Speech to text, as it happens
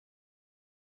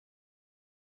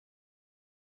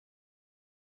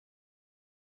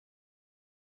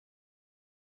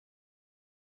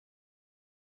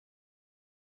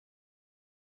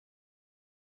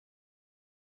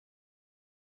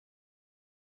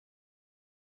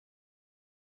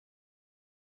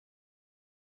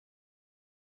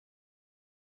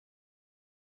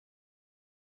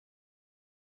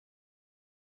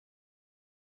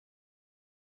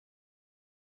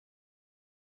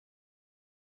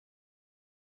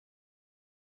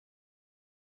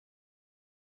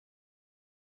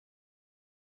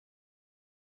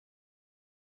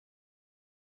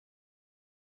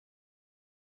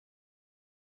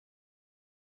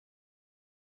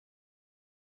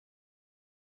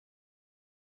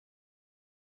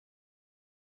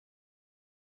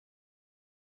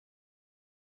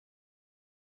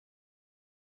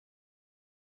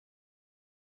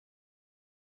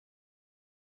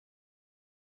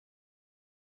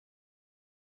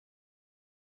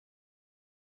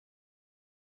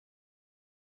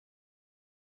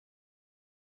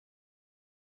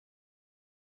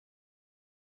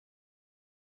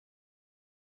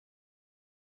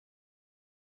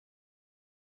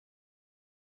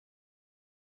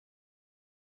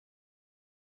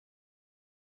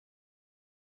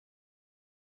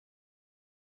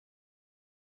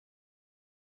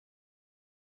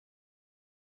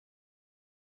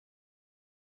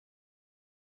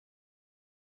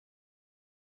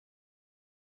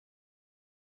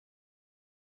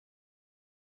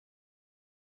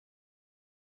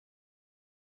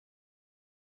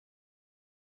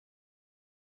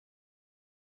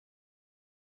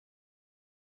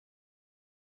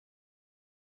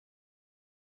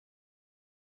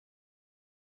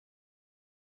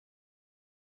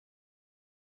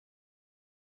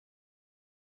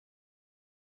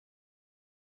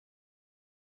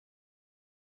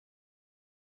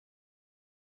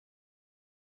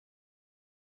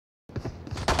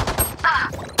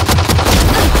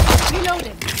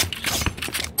Reloading.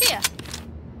 Here.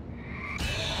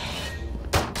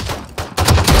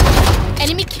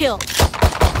 Enemy kill.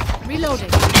 Reloading.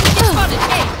 Spotted.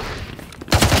 Hey.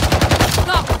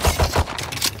 Go.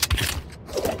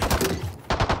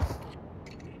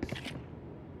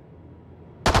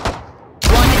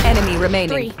 One enemy remaining.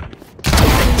 3. Would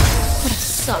have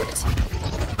sucked.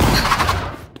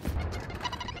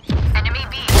 Enemy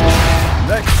B.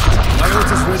 Next, my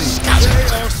ult is ready. They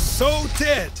are so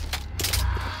dead.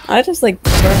 I just like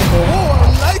vertical.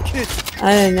 Oh, I like it.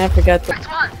 I forgot that.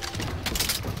 One.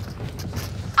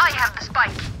 I have the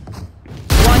spike.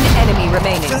 One enemy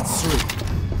remaining. That's three.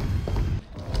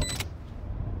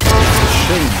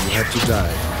 Shame you have to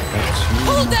die. That's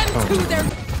Pull them to their.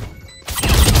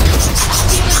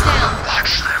 Keep them down.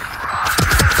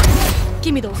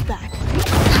 Give me those back.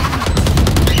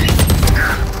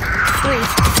 3.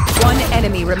 One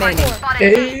enemy remaining.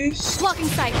 Blocking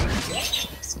sight.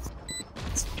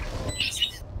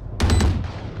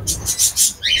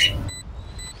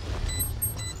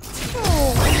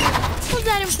 Oh, was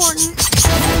that important?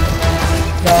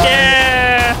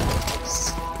 Yeah.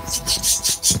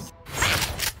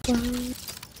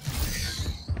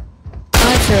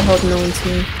 I sure hope no one's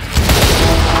here.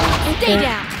 Stay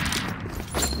down.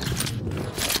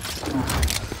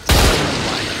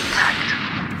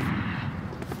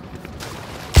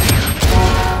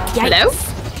 Hello?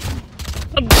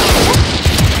 One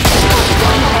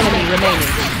enemy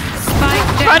remaining. Spike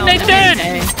down. Run, Nathan!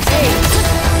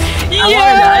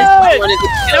 Yeah!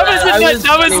 That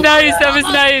was nice. That was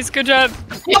nice. Good job.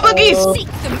 Seek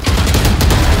them.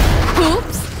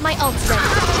 Oops, my ult's ready.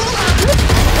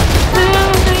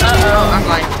 I'm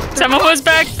like, Someone was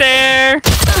back there.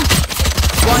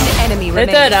 One enemy Right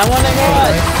remaining. there, I wanna go.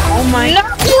 Oh my. no,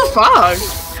 fuck.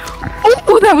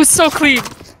 Oh, that was so clean.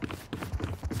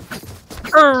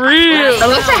 For real.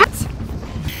 Unless I have.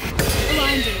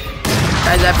 Blinded.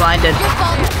 Guys, I blinded. Your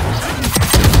fault.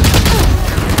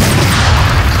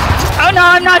 Oh no,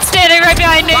 I'm not standing right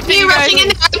behind Why Nathan. are you guys. rushing in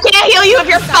there? I can't heal you if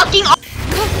you're fucking.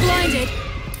 Blinded.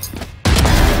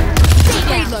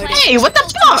 Hey, what the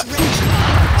fuck?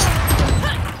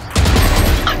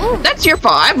 That's your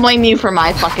fault. I blame you for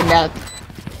my fucking death.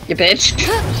 You bitch.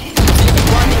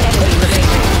 One enemy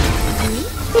remaining.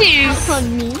 Please.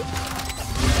 On me.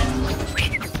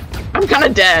 I'm kinda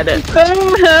dead. Enemy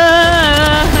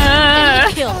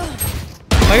kill.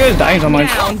 My guy's dying so much.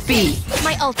 Down B.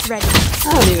 My ult's ready. I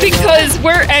don't even know. Because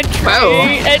we're entering Whoa.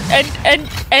 and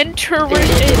entering.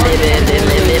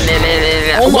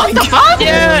 What the fuck?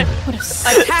 Yeah.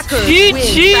 Attackers win.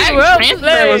 GG. Frag Well transfer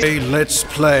played. was- Hey, let's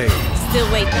play. Still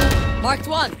waiting. Marked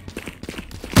one.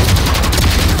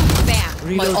 Bam.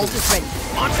 My ult is ready.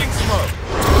 Launching smoke.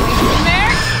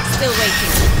 Still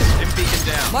waiting. Him beacon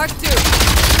down. Mark 2.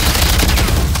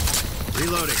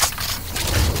 Reloading.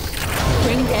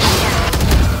 Bring them down.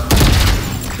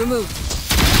 Remove.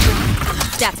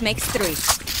 That makes 3.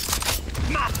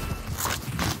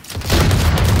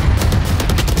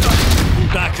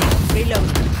 Back up.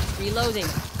 Reloading. Reloading.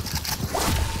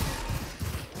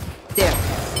 There.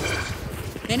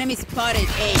 Enemy spotted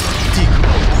A.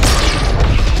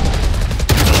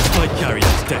 Spike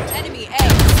carrier's dead. Enemy A.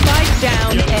 Spike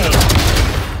down A.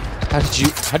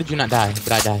 How did you not die?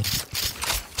 But I died.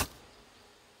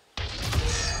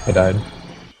 I died.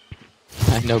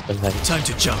 I know, but like. Time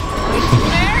to jump.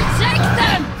 Take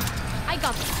them! I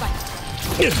got the spike.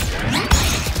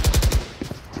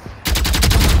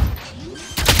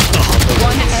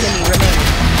 One enemy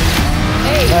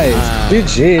remaining. Nice.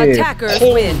 GG. Attackers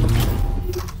win.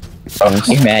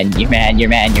 You're mad.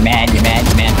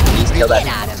 Please kill Get that.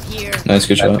 out of here. Nice,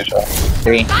 good shot.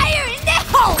 3. Fire in the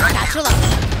hole! Natural up.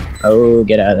 Oh,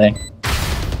 get out of there.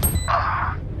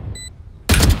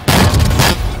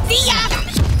 See ya!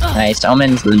 Nice.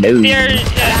 Omen's low. Here,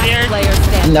 here. Player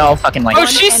standing. No fucking like. Oh, One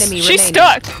she's enemy she's remaining.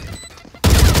 stuck.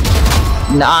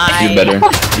 Nice. You better.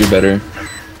 You better.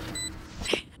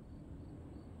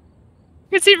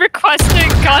 Is he requesting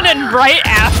gun and right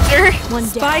after? One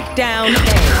down. Spike down A.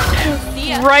 See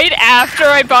ya. Right after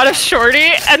I bought a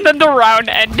shorty, and then the round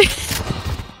ended.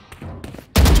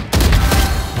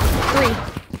 3.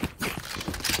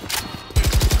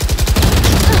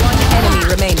 One enemy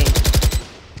remaining.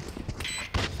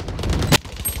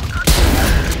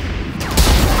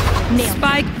 Nailed.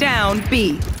 Spike down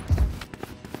B.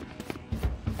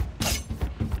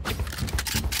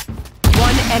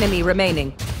 One enemy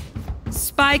remaining.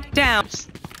 Spike down.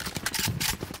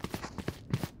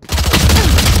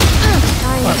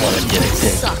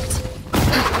 Sucked.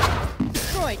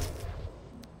 Destroyed.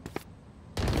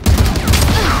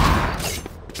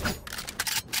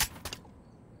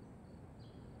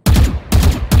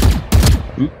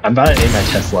 I'm about to aim at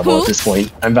chest level at this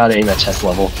point. I'm about to aim at chest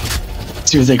level. As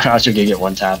soon as they crouch, you're gonna get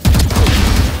one tap.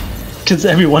 Because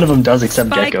every one of them does except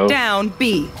Spike Gecko. down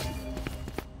B.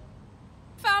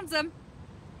 Found them.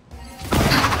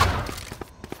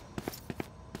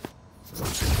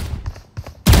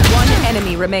 One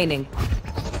enemy remaining.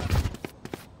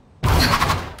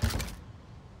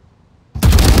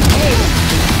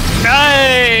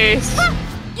 Nice.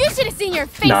 You should have seen your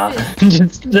faces. Nah,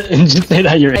 just say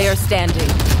that you're. Player standing.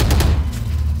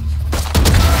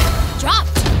 Dropped.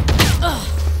 Ugh.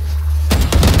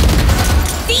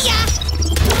 See ya.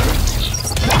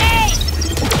 Grenade.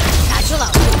 Satchel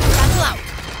out. Satchel out.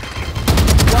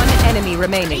 One enemy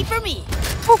remaining. Wait for me.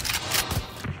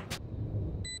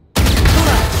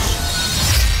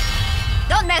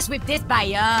 Don't mess with this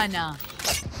Bayana.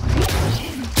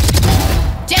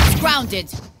 Jet's grounded.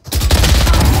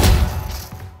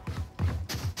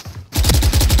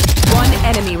 One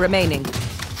enemy remaining.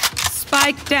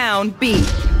 Spike down B.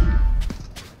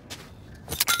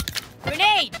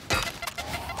 Grenade.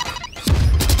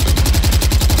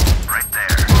 Right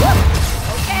there.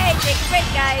 Okay, take a break,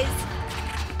 guys.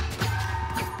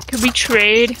 Could we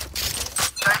trade?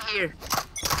 Right here.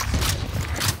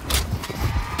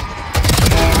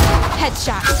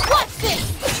 Headshot. What's this?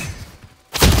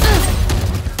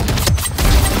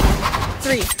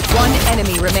 3. One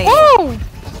enemy remaining. Oh!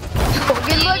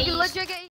 Good luck, JK.